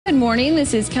Good morning.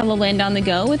 This is KELOLAND on the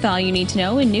go with all you need to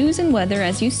know in news and weather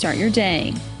as you start your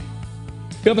day.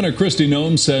 Governor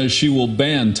Noem says she will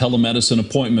ban telemedicine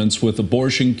appointments with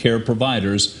abortion care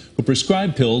providers who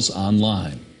prescribe pills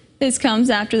online. This comes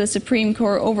after the Supreme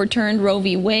Court overturned Roe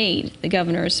v. Wade. The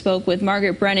governor spoke with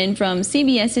Margaret Brennan from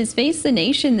CBS's Face the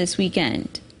Nation this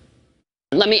weekend.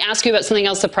 Let me ask you about something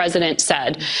else the president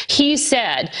said. He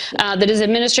said that his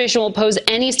administration will oppose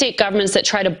any state governments that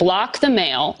try to block the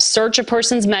mail, search a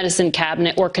person's medicine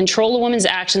cabinet, or control a woman's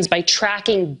actions by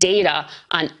tracking data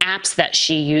on apps that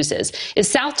she uses.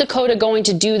 Is South Dakota going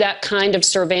to do that kind of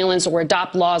surveillance or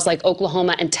adopt laws like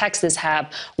Oklahoma and Texas have,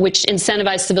 which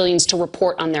incentivize civilians to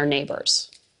report on their neighbors?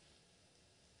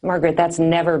 Margaret, that's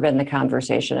never been the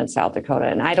conversation in South Dakota,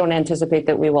 and I don't anticipate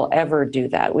that we will ever do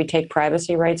that. We take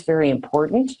privacy rights very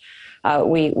important.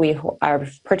 We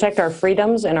protect our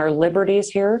freedoms and our liberties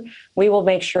here. We will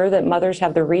make sure that mothers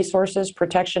have the resources,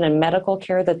 protection, and medical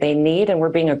care that they need, and we're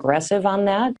being aggressive on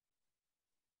that.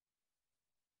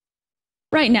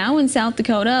 Right now in South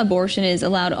Dakota, abortion is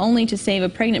allowed only to save a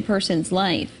pregnant person's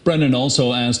life. Brennan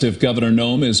also asked if Governor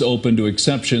Noem is open to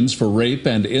exceptions for rape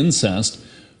and incest.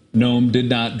 Noem did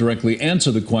not directly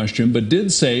answer the question, but did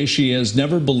say she has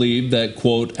never believed that,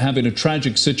 quote, having a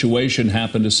tragic situation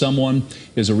happen to someone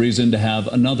is a reason to have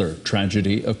another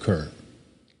tragedy occur.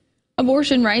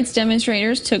 Abortion rights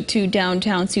demonstrators took to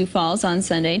downtown Sioux Falls on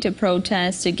Sunday to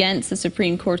protest against the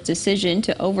Supreme Court's decision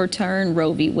to overturn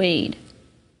Roe v. Wade.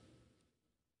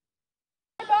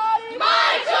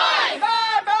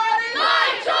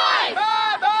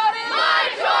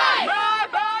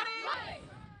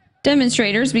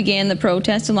 Demonstrators began the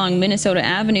protest along Minnesota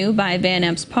Avenue by Van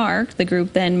Epps Park. The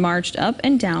group then marched up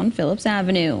and down Phillips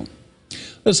Avenue.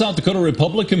 The South Dakota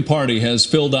Republican Party has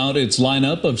filled out its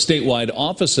lineup of statewide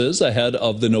offices ahead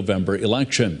of the November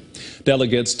election.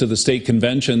 Delegates to the state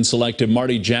convention selected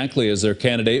Marty Jackley as their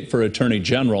candidate for Attorney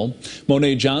General.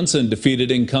 Monet Johnson defeated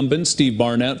incumbent Steve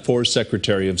Barnett for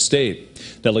Secretary of State.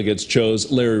 Delegates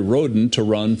chose Larry Roden to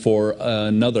run for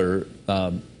another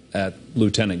at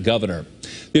Lieutenant Governor.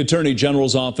 The Attorney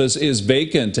General's office is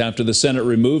vacant after the Senate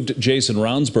removed Jason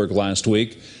Raunsberg last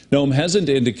week. Noem hasn't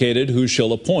indicated who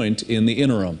she'll appoint in the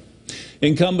interim.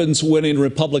 Incumbents winning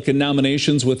Republican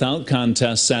nominations without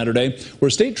contest Saturday were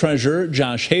State Treasurer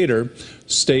Josh Hader,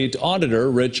 State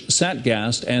Auditor Rich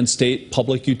Satgast, and State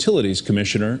Public Utilities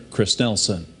Commissioner Chris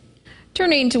Nelson.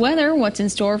 Turning to weather, what's in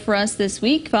store for us this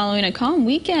week following a calm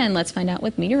weekend? Let's find out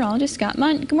with meteorologist Scott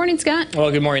Munt. Good morning, Scott. Well,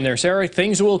 good morning there, Sarah.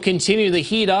 Things will continue to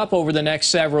heat up over the next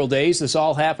several days. This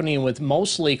all happening with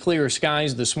mostly clear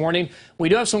skies this morning. We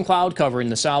do have some cloud cover in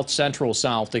the central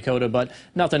South Dakota, but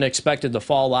nothing expected to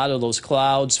fall out of those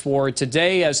clouds for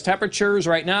today, as temperatures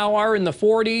right now are in the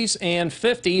 40s and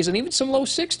 50s and even some low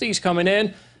 60s coming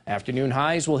in. Afternoon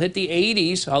highs will hit the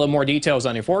 80s. I'll have more details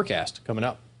on your forecast coming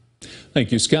up.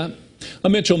 Thank you, Scott. A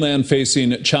Mitchell man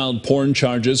facing child porn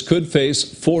charges could face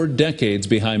 4 decades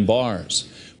behind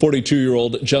bars.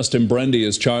 42-year-old Justin Brendy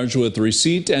is charged with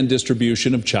receipt and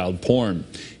distribution of child porn.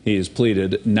 He has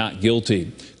pleaded not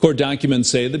guilty. Court documents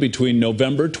say that between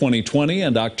November 2020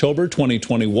 and October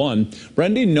 2021,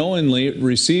 Brendy knowingly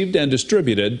received and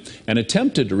distributed and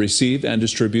attempted to receive and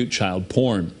distribute child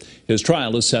porn. His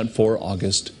trial is set for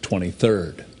August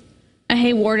 23rd. A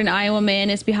Hawarden, Iowa man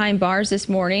is behind bars this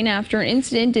morning after an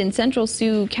incident in central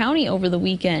Sioux County over the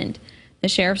weekend. The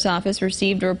sheriff's office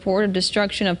received a report of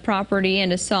destruction of property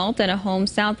and assault at a home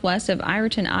southwest of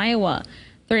Ironton, Iowa.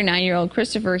 39-year-old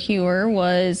Christopher Hewer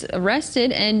was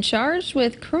arrested and charged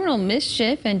with criminal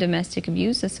mischief and domestic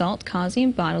abuse assault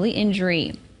causing bodily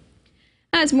injury.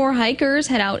 As more hikers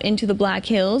head out into the Black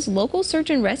Hills, local search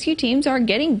and rescue teams are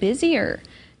getting busier.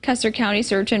 Custer County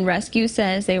Search and Rescue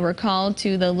says they were called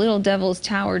to the Little Devil's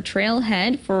Tower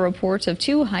trailhead for reports of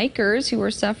 2 hikers who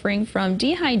were suffering from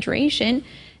dehydration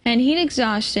and heat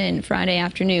exhaustion Friday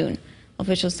afternoon.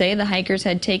 Officials say the hikers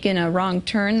had taken a wrong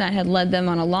turn that had led them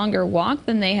on a longer walk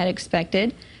than they had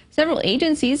expected. Several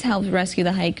agencies helped rescue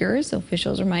the hikers.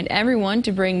 Officials remind everyone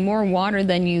to bring more water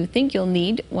than you think you'll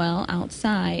need while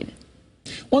outside.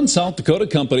 One South Dakota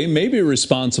company may be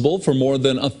responsible for more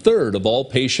than 1/3 of all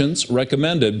patients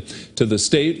recommended to the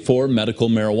state for medical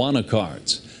marijuana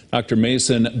cards. Dr.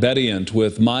 Mason Bediant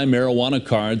with My Marijuana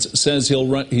Cards says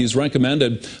he's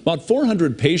recommended about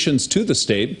 400 patients to the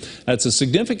state. That's a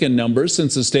significant number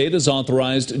since the state has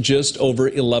authorized just over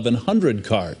 1,100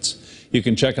 cards. You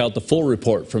can check out the full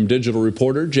report from digital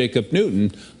reporter Jacob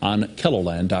Newton on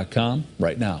KELOLAND.com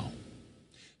right now.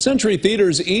 Century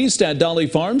Theaters East at Dolly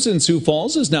Farms in Sioux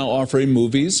Falls is now offering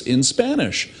movies in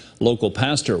Spanish. Local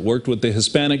pastor worked with the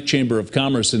Hispanic Chamber of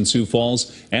Commerce in Sioux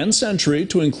Falls and Century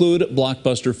to include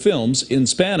blockbuster films in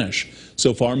Spanish.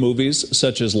 So far, movies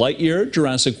such as Lightyear,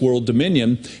 Jurassic World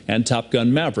Dominion, and Top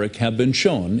Gun Maverick have been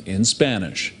shown in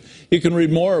Spanish. You can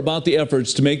read more about the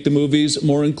efforts to make the movies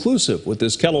more inclusive with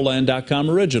this KELOLAND.com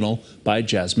original by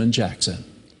Jasmine Jackson.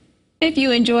 If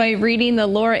you enjoy reading the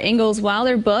Laura Ingalls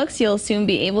Wilder books, you'll soon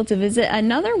be able to visit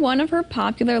another one of her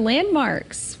popular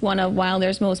landmarks. One of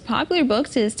Wilder's most popular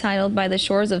books is titled By the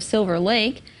Shores of Silver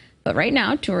Lake, but right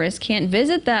now tourists can't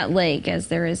visit that lake as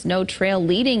there is no trail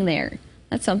leading there.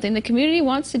 That's something the community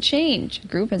wants to change. A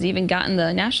group has even gotten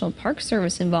the National Park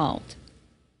Service involved.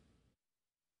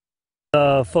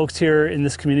 Folks here in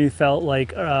this community felt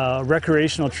like a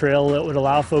recreational trail that would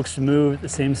allow folks to move at the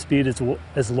same speed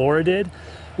as Laura did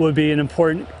would be an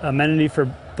important amenity for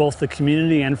both the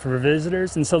community and for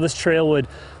visitors. And so this trail would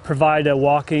provide a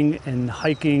walking and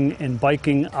hiking and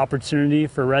biking opportunity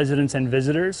for residents and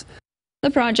visitors.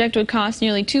 The project would cost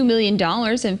nearly $2 million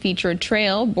and feature a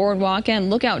trail, boardwalk, and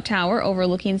lookout tower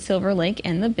overlooking Silver Lake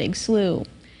and the Big Slough.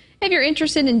 If you're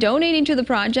interested in donating to the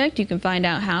project, you can find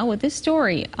out how with this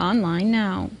story online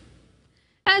now.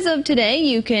 As of today,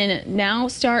 you can now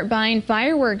start buying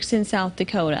fireworks in South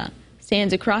Dakota.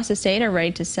 Stands across the state are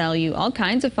ready to sell you all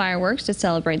kinds of fireworks to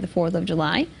celebrate the 4th of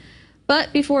July.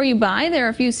 But before you buy, there are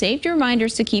a few safety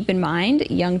reminders to keep in mind.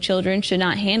 Young children should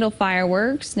not handle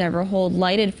fireworks, never hold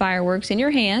lighted fireworks in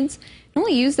your hands, and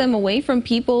only use them away from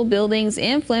people, buildings,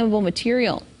 and flammable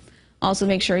material. Also,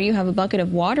 make sure you have a bucket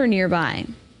of water nearby.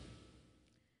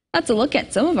 Let's look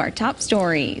at some of our top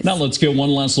stories. Now let's get one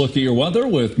last look at your weather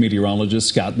with meteorologist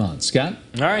Scott Munn. Scott?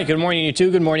 All right, good morning, you two.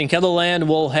 Good morning. KELOLAND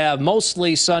will have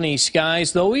mostly sunny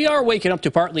skies, though we are waking up to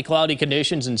partly cloudy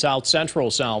conditions in south central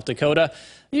South Dakota.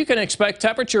 You can expect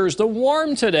temperatures to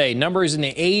warm today. Numbers in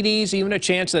the 80s, even a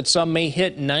chance that some may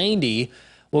hit 90.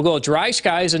 We'll go dry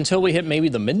skies until we hit maybe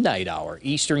the midnight hour.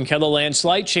 Eastern KELOLAND,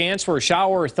 slight chance for a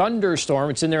shower or thunderstorm.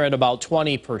 It's in there at about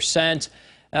 20%.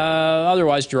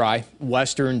 Otherwise dry,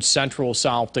 western central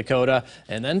South Dakota.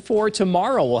 And then for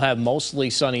tomorrow, we'll have mostly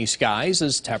sunny skies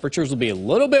as temperatures will be a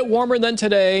little bit warmer than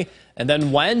today. And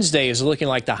then Wednesday is looking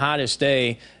like the hottest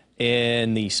day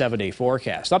in the 7-day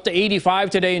forecast. Up to 85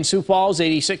 today in Sioux Falls,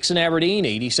 86 in Aberdeen,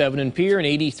 87 in Pierre, and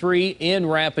 83 in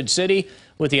Rapid City.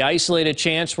 With the isolated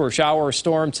chance for a shower or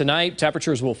storm tonight,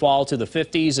 temperatures will fall to the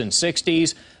 50s and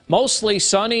 60s. Mostly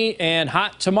sunny and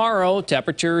hot tomorrow.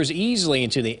 Temperatures easily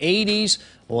into the 80s.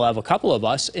 We'll have a couple of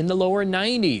us in the lower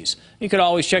 90s. You can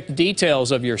always check the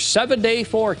details of your 7-day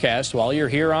forecast while you're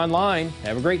here online.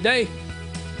 Have a great day.